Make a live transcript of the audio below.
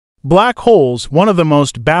Black holes, one of the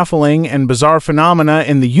most baffling and bizarre phenomena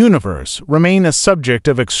in the universe, remain a subject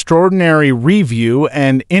of extraordinary review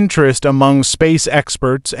and interest among space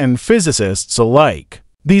experts and physicists alike.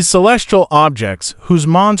 These celestial objects, whose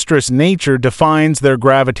monstrous nature defines their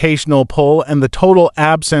gravitational pull and the total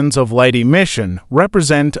absence of light emission,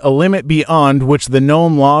 represent a limit beyond which the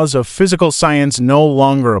known laws of physical science no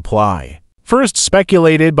longer apply. First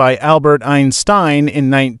speculated by Albert Einstein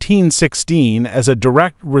in 1916 as a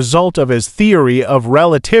direct result of his theory of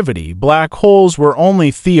relativity, black holes were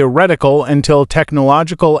only theoretical until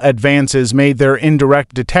technological advances made their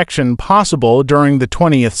indirect detection possible during the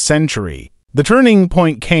 20th century. The turning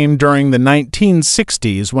point came during the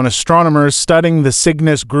 1960s when astronomers studying the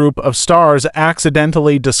Cygnus group of stars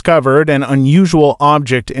accidentally discovered an unusual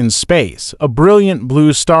object in space, a brilliant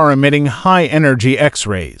blue star emitting high-energy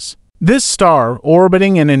X-rays. This star,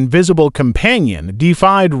 orbiting an invisible companion,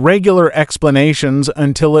 defied regular explanations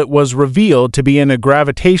until it was revealed to be in a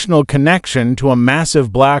gravitational connection to a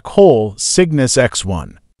massive black hole, Cygnus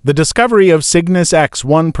X1. The discovery of Cygnus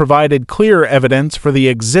X1 provided clear evidence for the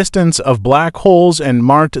existence of black holes and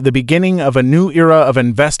marked the beginning of a new era of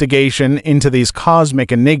investigation into these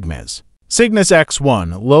cosmic enigmas. Cygnus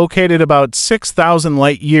X1, located about 6,000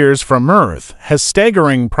 light-years from Earth, has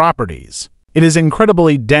staggering properties. It is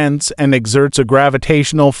incredibly dense and exerts a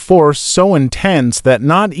gravitational force so intense that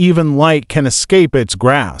not even light can escape its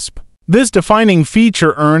grasp. This defining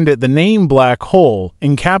feature earned it the name black hole,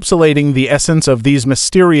 encapsulating the essence of these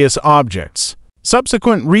mysterious objects.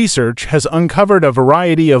 Subsequent research has uncovered a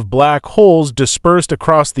variety of black holes dispersed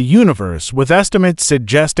across the universe, with estimates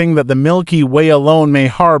suggesting that the Milky Way alone may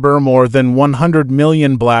harbor more than 100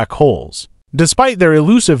 million black holes. Despite their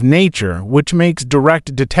elusive nature, which makes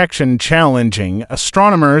direct detection challenging,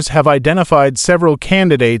 astronomers have identified several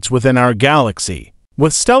candidates within our galaxy.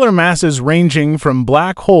 With stellar masses ranging from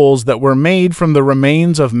black holes that were made from the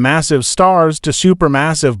remains of massive stars to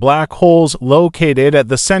supermassive black holes located at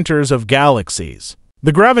the centers of galaxies.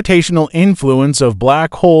 The gravitational influence of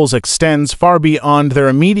black holes extends far beyond their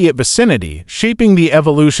immediate vicinity, shaping the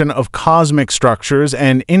evolution of cosmic structures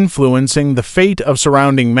and influencing the fate of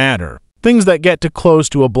surrounding matter. Things that get too close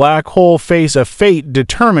to a black hole face a fate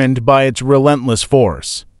determined by its relentless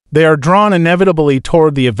force. They are drawn inevitably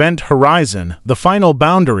toward the event horizon, the final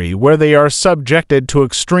boundary where they are subjected to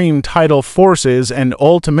extreme tidal forces and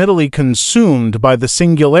ultimately consumed by the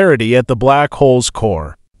singularity at the black hole's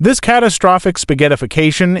core. This catastrophic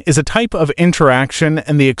spaghettification is a type of interaction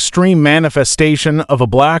and the extreme manifestation of a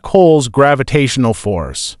black hole's gravitational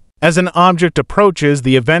force. As an object approaches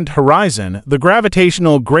the event horizon, the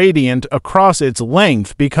gravitational gradient across its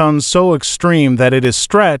length becomes so extreme that it is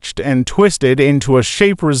stretched and twisted into a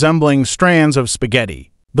shape resembling strands of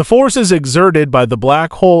spaghetti. The forces exerted by the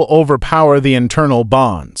black hole overpower the internal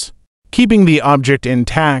bonds, keeping the object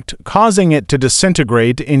intact, causing it to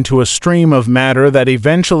disintegrate into a stream of matter that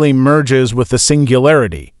eventually merges with the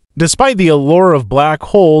singularity. Despite the allure of black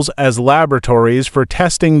holes as laboratories for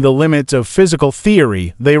testing the limits of physical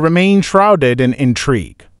theory, they remain shrouded in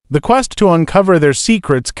intrigue. The quest to uncover their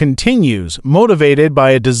secrets continues, motivated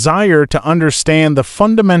by a desire to understand the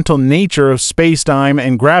fundamental nature of spacetime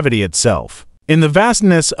and gravity itself. In the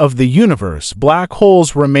vastness of the universe, black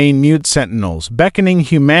holes remain mute sentinels, beckoning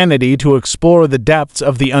humanity to explore the depths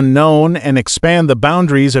of the unknown and expand the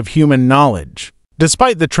boundaries of human knowledge.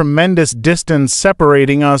 Despite the tremendous distance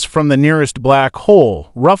separating us from the nearest black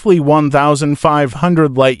hole, roughly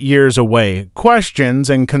 1,500 light-years away, questions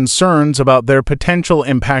and concerns about their potential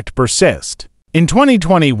impact persist. In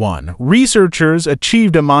 2021, researchers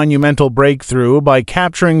achieved a monumental breakthrough by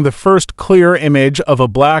capturing the first clear image of a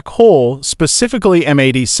black hole, specifically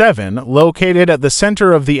M87, located at the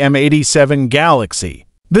center of the M87 galaxy.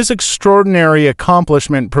 This extraordinary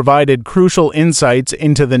accomplishment provided crucial insights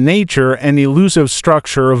into the nature and elusive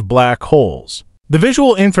structure of black holes. The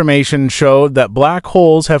visual information showed that black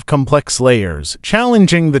holes have complex layers,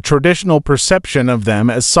 challenging the traditional perception of them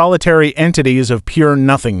as solitary entities of pure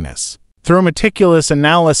nothingness. Through meticulous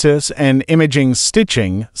analysis and imaging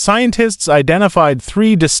stitching, scientists identified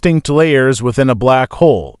 3 distinct layers within a black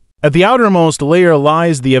hole. At the outermost layer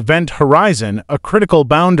lies the event horizon, a critical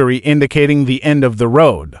boundary indicating the end of the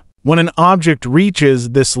road. When an object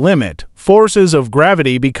reaches this limit, forces of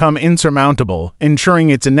gravity become insurmountable,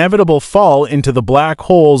 ensuring its inevitable fall into the black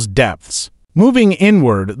hole's depths. Moving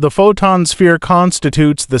inward, the photon sphere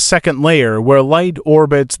constitutes the second layer where light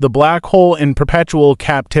orbits the black hole in perpetual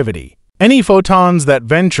captivity. Any photons that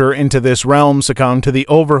venture into this realm succumb to the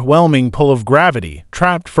overwhelming pull of gravity,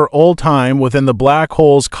 trapped for all time within the black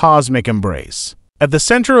hole's cosmic embrace. At the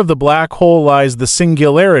center of the black hole lies the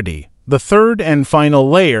singularity, the third and final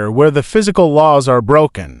layer where the physical laws are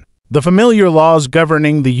broken. The familiar laws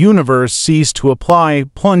governing the universe cease to apply,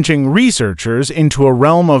 plunging researchers into a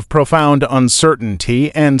realm of profound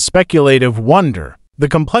uncertainty and speculative wonder. The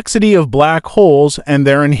complexity of black holes and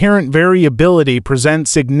their inherent variability present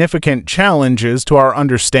significant challenges to our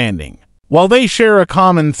understanding. While they share a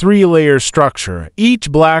common three-layer structure,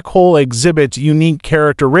 each black hole exhibits unique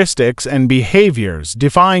characteristics and behaviors,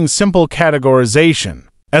 defying simple categorization.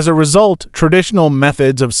 As a result, traditional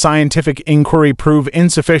methods of scientific inquiry prove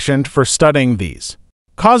insufficient for studying these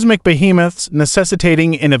cosmic behemoths,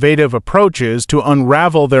 necessitating innovative approaches to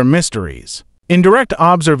unravel their mysteries. Indirect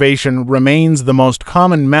observation remains the most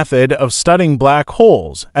common method of studying black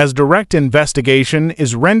holes, as direct investigation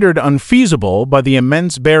is rendered unfeasible by the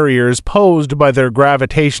immense barriers posed by their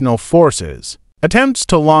gravitational forces. Attempts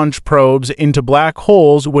to launch probes into black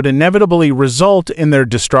holes would inevitably result in their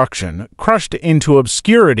destruction, crushed into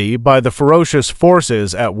obscurity by the ferocious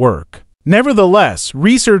forces at work. Nevertheless,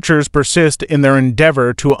 researchers persist in their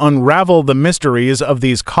endeavor to unravel the mysteries of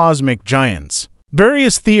these cosmic giants.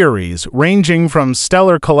 Various theories, ranging from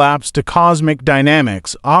stellar collapse to cosmic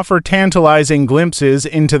dynamics, offer tantalizing glimpses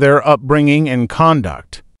into their upbringing and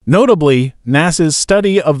conduct. Notably, NASA's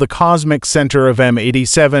study of the cosmic center of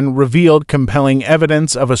M87 revealed compelling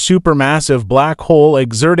evidence of a supermassive black hole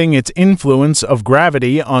exerting its influence of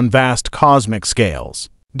gravity on vast cosmic scales.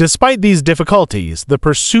 Despite these difficulties, the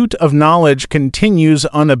pursuit of knowledge continues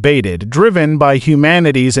unabated, driven by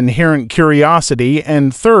humanity's inherent curiosity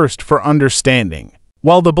and thirst for understanding.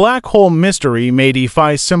 While the black hole mystery may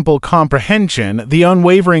defy simple comprehension, the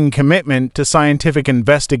unwavering commitment to scientific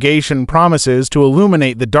investigation promises to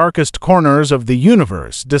illuminate the darkest corners of the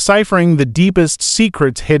universe, deciphering the deepest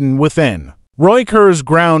secrets hidden within. Roy Kerr's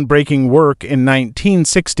groundbreaking work in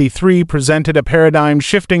 1963 presented a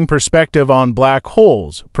paradigm-shifting perspective on black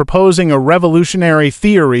holes, proposing a revolutionary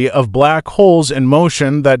theory of black holes in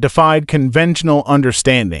motion that defied conventional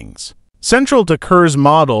understandings. Central to Kerr's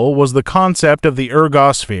model was the concept of the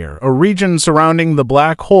ergosphere, a region surrounding the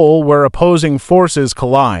black hole where opposing forces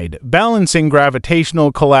collide, balancing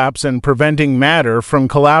gravitational collapse and preventing matter from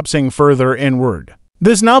collapsing further inward.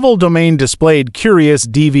 This novel domain displayed curious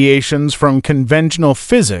deviations from conventional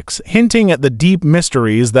physics, hinting at the deep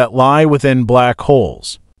mysteries that lie within black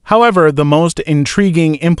holes. However, the most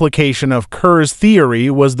intriguing implication of Kerr's theory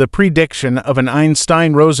was the prediction of an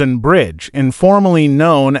Einstein-Rosen bridge, informally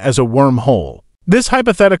known as a wormhole. This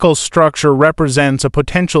hypothetical structure represents a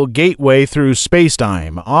potential gateway through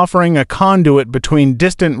spacetime, offering a conduit between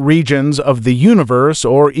distant regions of the universe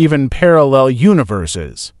or even parallel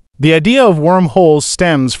universes. The idea of wormholes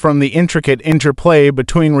stems from the intricate interplay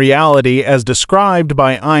between reality as described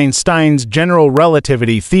by Einstein's general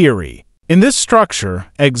relativity theory. In this structure,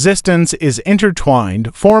 existence is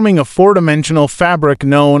intertwined, forming a four-dimensional fabric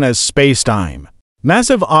known as spacetime.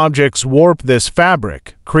 Massive objects warp this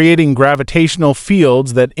fabric, creating gravitational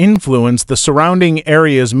fields that influence the surrounding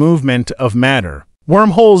area's movement of matter.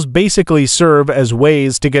 Wormholes basically serve as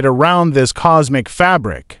ways to get around this cosmic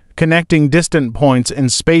fabric, connecting distant points in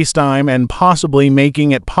spacetime and possibly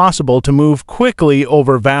making it possible to move quickly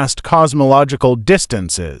over vast cosmological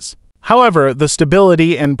distances. However, the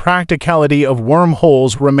stability and practicality of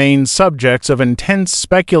wormholes remain subjects of intense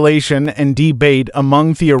speculation and debate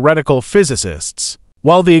among theoretical physicists.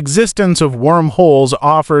 While the existence of wormholes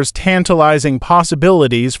offers tantalizing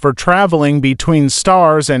possibilities for traveling between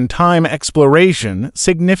stars and time exploration,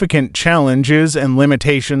 significant challenges and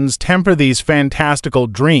limitations temper these fantastical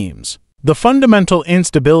dreams. The fundamental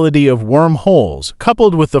instability of wormholes,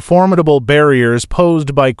 coupled with the formidable barriers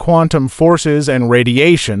posed by quantum forces and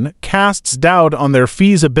radiation, casts doubt on their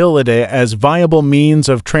feasibility as viable means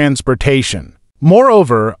of transportation.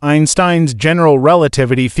 Moreover, Einstein's general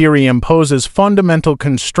relativity theory imposes fundamental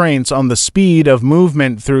constraints on the speed of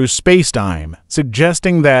movement through spacetime,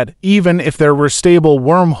 suggesting that, even if there were stable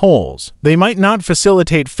wormholes, they might not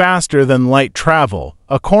facilitate faster than light travel,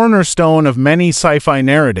 a cornerstone of many sci-fi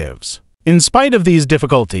narratives. In spite of these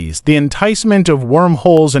difficulties, the enticement of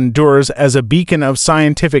wormholes endures as a beacon of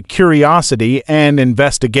scientific curiosity and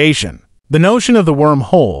investigation. The notion of the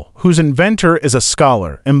wormhole, whose inventor is a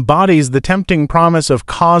scholar, embodies the tempting promise of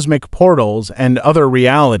cosmic portals and other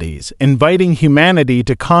realities, inviting humanity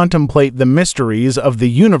to contemplate the mysteries of the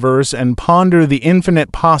universe and ponder the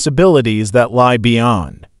infinite possibilities that lie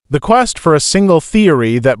beyond. The quest for a single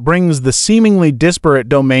theory that brings the seemingly disparate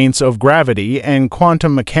domains of gravity and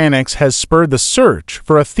quantum mechanics has spurred the search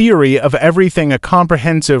for a theory of everything, a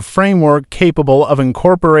comprehensive framework capable of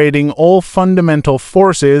incorporating all fundamental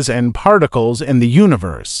forces and particles in the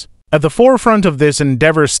universe. At the forefront of this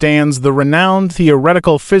endeavor stands the renowned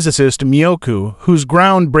theoretical physicist Myoku, whose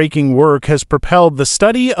groundbreaking work has propelled the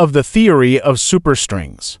study of the theory of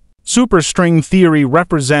superstrings. Superstring theory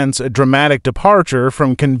represents a dramatic departure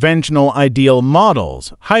from conventional ideal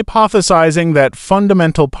models, hypothesizing that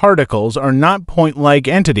fundamental particles are not point-like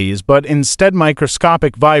entities but instead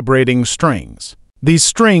microscopic vibrating strings. These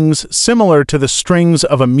strings, similar to the strings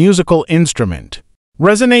of a musical instrument,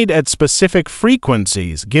 resonate at specific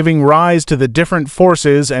frequencies, giving rise to the different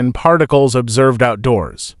forces and particles observed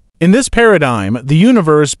outdoors. In this paradigm, the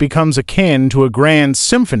universe becomes akin to a grand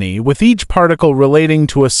symphony, with each particle relating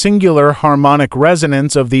to a singular harmonic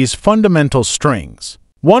resonance of these fundamental strings.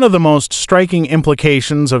 One of the most striking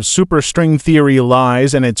implications of superstring theory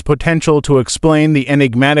lies in its potential to explain the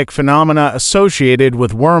enigmatic phenomena associated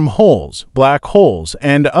with wormholes, black holes,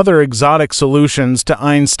 and other exotic solutions to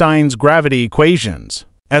Einstein's gravity equations.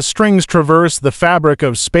 As strings traverse the fabric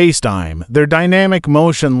of spacetime, their dynamic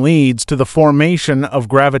motion leads to the formation of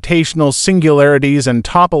gravitational singularities and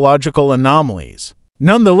topological anomalies.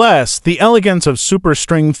 Nonetheless, the elegance of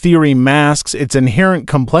superstring theory masks its inherent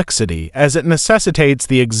complexity, as it necessitates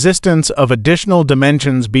the existence of additional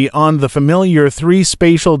dimensions beyond the familiar three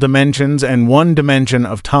spatial dimensions and one dimension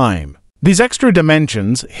of time. These extra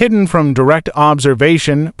dimensions, hidden from direct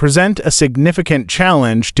observation, present a significant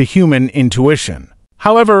challenge to human intuition.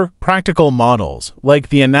 However, practical models, like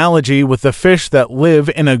the analogy with the fish that live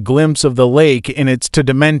in a glimpse of the lake in its two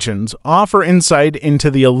dimensions, offer insight into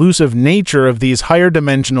the elusive nature of these higher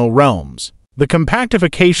dimensional realms. The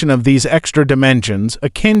compactification of these extra dimensions,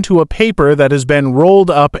 akin to a paper that has been rolled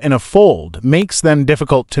up in a fold, makes them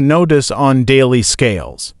difficult to notice on daily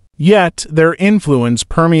scales. Yet, their influence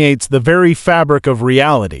permeates the very fabric of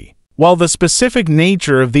reality. While the specific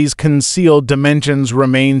nature of these concealed dimensions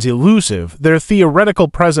remains elusive, their theoretical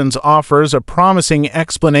presence offers a promising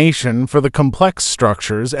explanation for the complex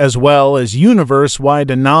structures as well as universe-wide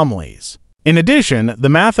anomalies. In addition, the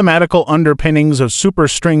mathematical underpinnings of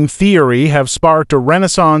superstring theory have sparked a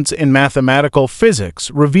renaissance in mathematical physics,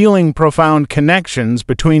 revealing profound connections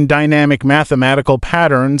between dynamic mathematical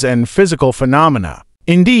patterns and physical phenomena.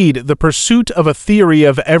 Indeed, the pursuit of a theory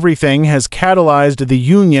of everything has catalyzed the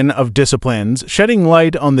union of disciplines, shedding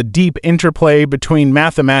light on the deep interplay between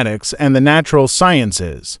mathematics and the natural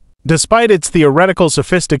sciences. Despite its theoretical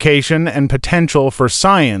sophistication and potential for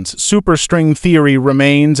science, superstring theory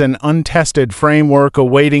remains an untested framework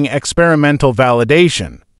awaiting experimental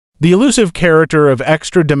validation. The elusive character of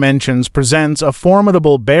extra dimensions presents a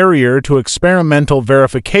formidable barrier to experimental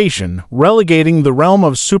verification, relegating the realm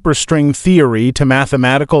of superstring theory to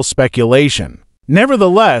mathematical speculation.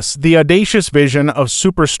 Nevertheless, the audacious vision of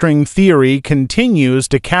superstring theory continues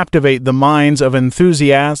to captivate the minds of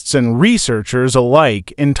enthusiasts and researchers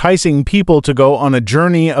alike, enticing people to go on a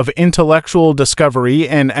journey of intellectual discovery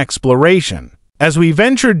and exploration. As we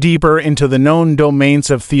venture deeper into the known domains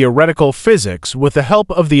of theoretical physics with the help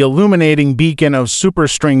of the illuminating beacon of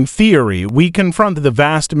superstring theory, we confront the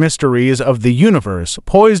vast mysteries of the universe,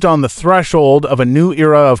 poised on the threshold of a new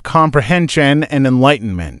era of comprehension and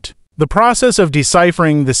enlightenment. The process of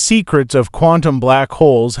deciphering the secrets of quantum black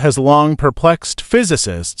holes has long perplexed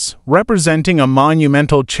physicists, representing a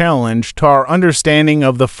monumental challenge to our understanding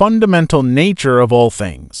of the fundamental nature of all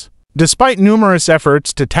things. Despite numerous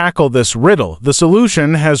efforts to tackle this riddle, the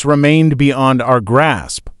solution has remained beyond our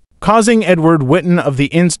grasp, causing Edward Witten of the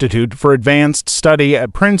Institute for Advanced Study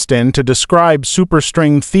at Princeton to describe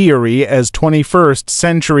superstring theory as 21st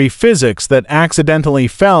century physics that accidentally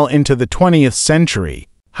fell into the 20th century.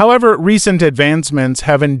 However, recent advancements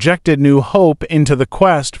have injected new hope into the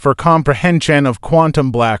quest for comprehension of quantum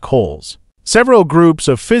black holes. Several groups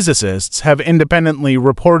of physicists have independently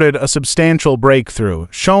reported a substantial breakthrough,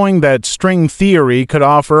 showing that string theory could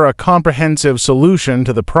offer a comprehensive solution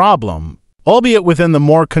to the problem, albeit within the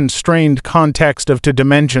more constrained context of two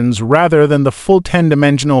dimensions rather than the full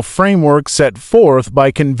 10-dimensional framework set forth by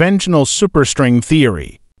conventional superstring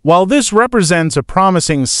theory. While this represents a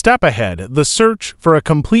promising step ahead, the search for a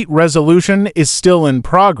complete resolution is still in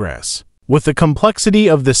progress. With the complexity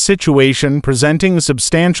of the situation presenting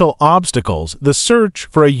substantial obstacles, the search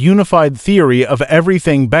for a unified theory of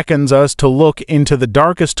everything beckons us to look into the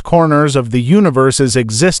darkest corners of the universe's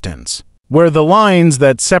existence, where the lines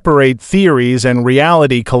that separate theories and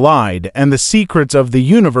reality collide and the secrets of the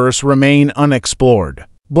universe remain unexplored.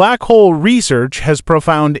 Black hole research has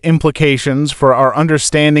profound implications for our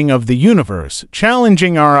understanding of the universe,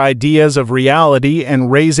 challenging our ideas of reality and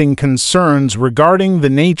raising concerns regarding the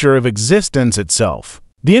nature of existence itself.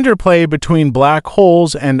 The interplay between black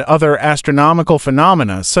holes and other astronomical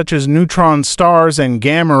phenomena, such as neutron stars and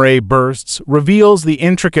gamma-ray bursts, reveals the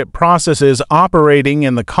intricate processes operating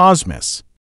in the cosmos.